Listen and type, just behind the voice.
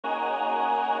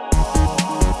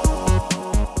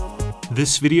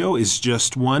This video is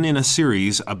just one in a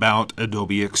series about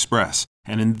Adobe Express.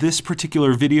 And in this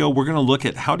particular video, we're going to look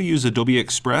at how to use Adobe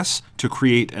Express to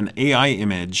create an AI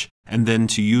image and then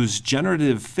to use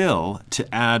Generative Fill to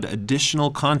add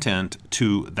additional content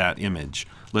to that image.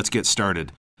 Let's get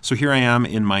started. So here I am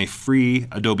in my free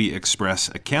Adobe Express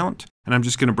account, and I'm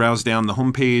just going to browse down the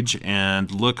home page and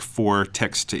look for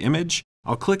text to image.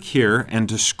 I'll click here and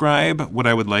describe what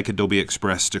I would like Adobe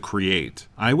Express to create.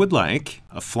 I would like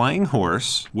a flying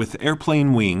horse with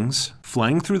airplane wings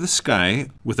flying through the sky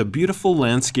with a beautiful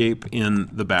landscape in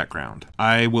the background.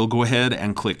 I will go ahead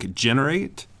and click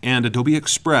Generate, and Adobe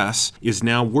Express is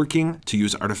now working to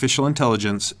use artificial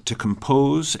intelligence to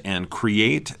compose and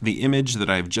create the image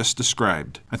that I've just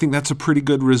described. I think that's a pretty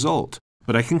good result.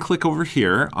 But I can click over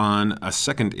here on a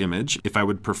second image if I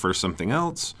would prefer something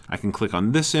else. I can click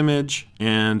on this image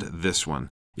and this one.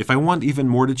 If I want even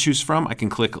more to choose from, I can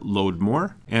click Load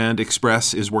More, and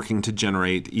Express is working to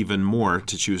generate even more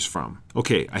to choose from.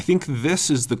 Okay, I think this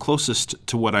is the closest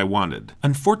to what I wanted.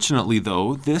 Unfortunately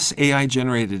though, this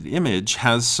AI-generated image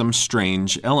has some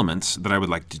strange elements that I would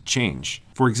like to change.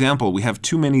 For example, we have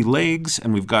too many legs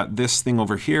and we've got this thing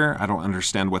over here. I don't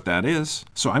understand what that is.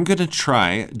 So I'm going to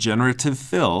try Generative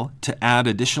Fill to add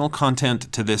additional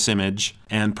content to this image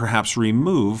and perhaps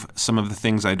remove some of the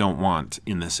things I don't want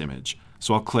in this image.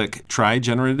 So I'll click Try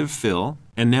Generative Fill,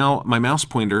 and now my mouse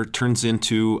pointer turns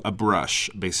into a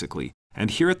brush, basically. And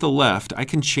here at the left, I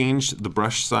can change the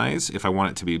brush size if I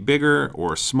want it to be bigger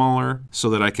or smaller so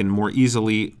that I can more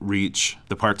easily reach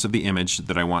the parts of the image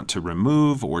that I want to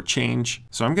remove or change.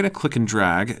 So I'm going to click and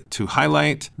drag to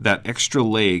highlight that extra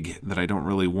leg that I don't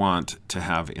really want to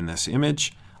have in this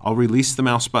image. I'll release the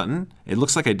mouse button. It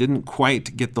looks like I didn't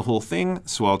quite get the whole thing,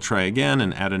 so I'll try again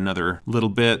and add another little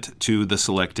bit to the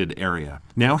selected area.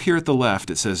 Now here at the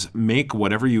left, it says make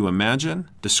whatever you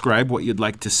imagine, describe what you'd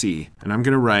like to see. And I'm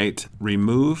going to write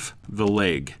remove the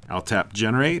leg. I'll tap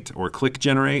Generate or click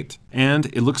Generate, and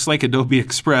it looks like Adobe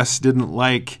Express didn't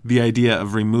like the idea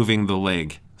of removing the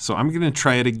leg. So I'm going to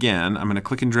try it again. I'm going to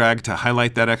click and drag to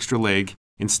highlight that extra leg.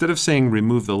 Instead of saying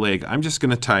remove the leg, I'm just going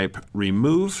to type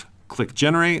remove, click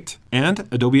Generate, and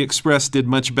Adobe Express did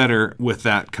much better with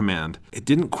that command. It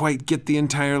didn't quite get the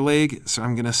entire leg, so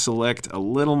I'm going to select a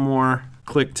little more,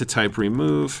 click to type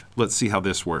remove. Let's see how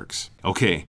this works.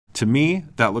 Okay, to me,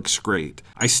 that looks great.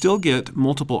 I still get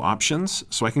multiple options,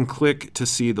 so I can click to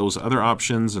see those other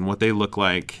options and what they look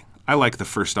like. I like the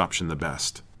first option the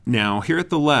best. Now, here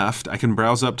at the left, I can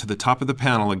browse up to the top of the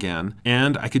panel again,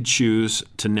 and I could choose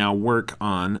to now work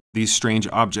on these strange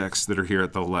objects that are here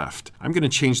at the left. I'm going to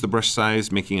change the brush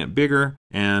size, making it bigger,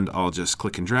 and I'll just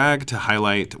click and drag to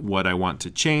highlight what I want to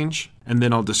change, and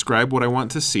then I'll describe what I want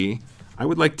to see. I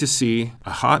would like to see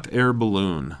a hot air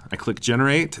balloon. I click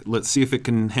Generate. Let's see if it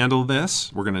can handle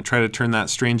this. We're going to try to turn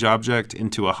that strange object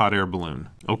into a hot air balloon.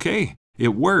 Okay,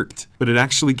 it worked, but it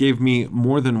actually gave me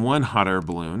more than one hot air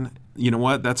balloon. You know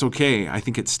what? That's okay. I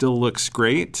think it still looks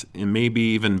great and maybe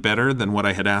even better than what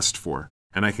I had asked for.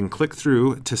 And I can click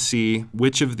through to see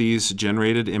which of these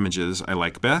generated images I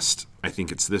like best. I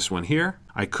think it's this one here.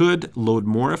 I could load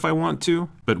more if I want to,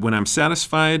 but when I'm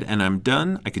satisfied and I'm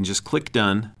done, I can just click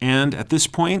Done. And at this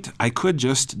point, I could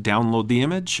just download the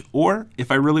image, or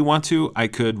if I really want to, I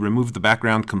could remove the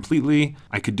background completely.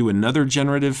 I could do another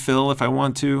generative fill if I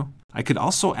want to. I could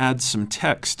also add some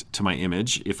text to my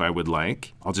image if I would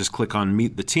like. I'll just click on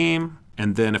Meet the Team,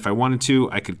 and then if I wanted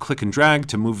to, I could click and drag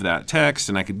to move that text,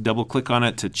 and I could double click on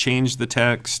it to change the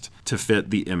text to fit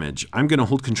the image. I'm going to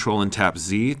hold Control and tap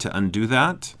Z to undo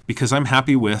that because I'm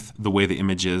happy with the way the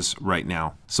image is right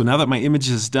now. So now that my image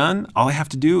is done, all I have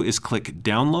to do is click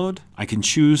Download. I can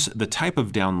choose the type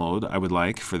of download I would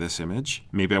like for this image.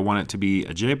 Maybe I want it to be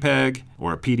a JPEG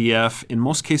or a PDF. In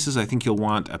most cases, I think you'll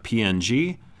want a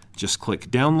PNG. Just click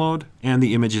Download, and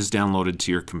the image is downloaded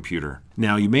to your computer.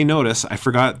 Now you may notice I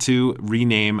forgot to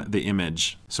rename the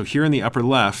image. So here in the upper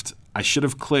left, I should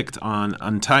have clicked on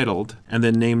Untitled and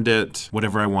then named it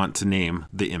whatever I want to name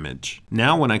the image.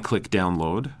 Now when I click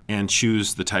Download and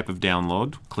choose the type of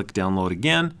download, click Download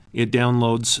again, it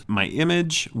downloads my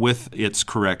image with its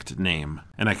correct name.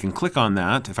 And I can click on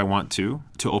that if I want to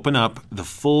open up the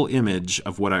full image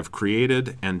of what I've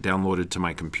created and downloaded to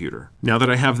my computer. Now that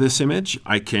I have this image,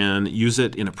 I can use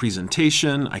it in a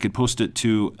presentation. I could post it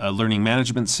to a learning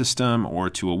management system or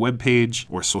to a web page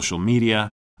or social media.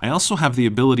 I also have the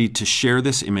ability to share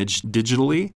this image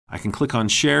digitally. I can click on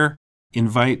Share,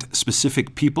 invite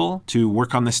specific people to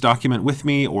work on this document with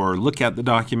me or look at the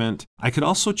document. I could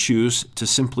also choose to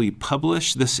simply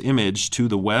publish this image to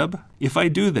the web If I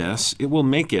do this, it will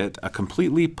make it a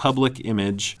completely public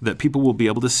image that people will be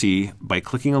able to see by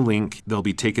clicking a link. They'll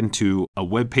be taken to a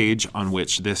web page on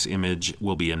which this image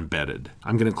will be embedded.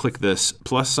 I'm going to click this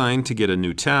plus sign to get a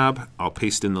new tab. I'll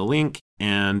paste in the link.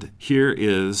 And here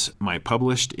is my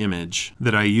published image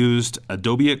that I used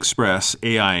Adobe Express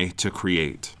AI to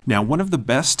create. Now, one of the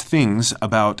best things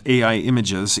about AI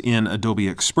images in Adobe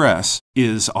Express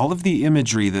is all of the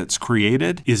imagery that's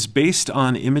created is based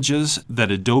on images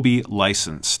that Adobe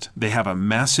licensed. They have a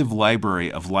massive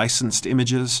library of licensed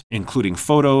images, including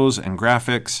photos and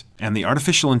graphics, and the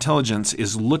artificial intelligence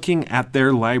is looking at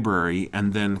their library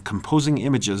and then composing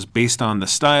images based on the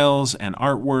styles and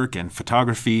artwork and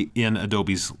photography in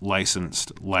Adobe's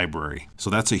licensed library. So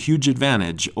that's a huge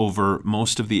advantage over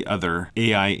most of the other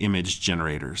AI image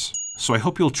generators. So I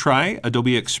hope you'll try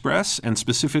Adobe Express and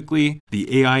specifically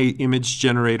the AI image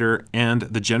generator and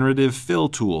the generative fill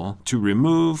tool to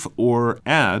remove or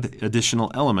add additional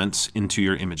elements into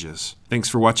your images. Thanks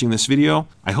for watching this video.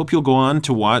 I hope you'll go on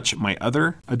to watch my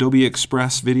other Adobe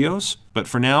Express videos. But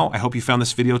for now, I hope you found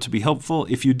this video to be helpful.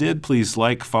 If you did, please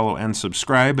like, follow, and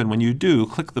subscribe. And when you do,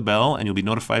 click the bell and you'll be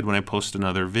notified when I post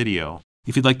another video.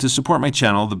 If you'd like to support my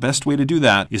channel, the best way to do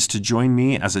that is to join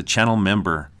me as a channel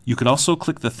member. You could also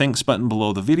click the thanks button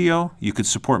below the video. You could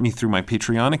support me through my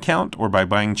Patreon account or by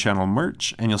buying channel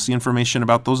merch, and you'll see information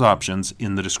about those options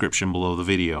in the description below the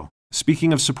video.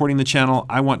 Speaking of supporting the channel,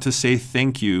 I want to say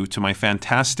thank you to my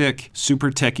fantastic Super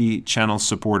Techie channel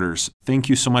supporters. Thank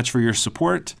you so much for your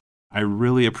support. I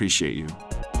really appreciate you.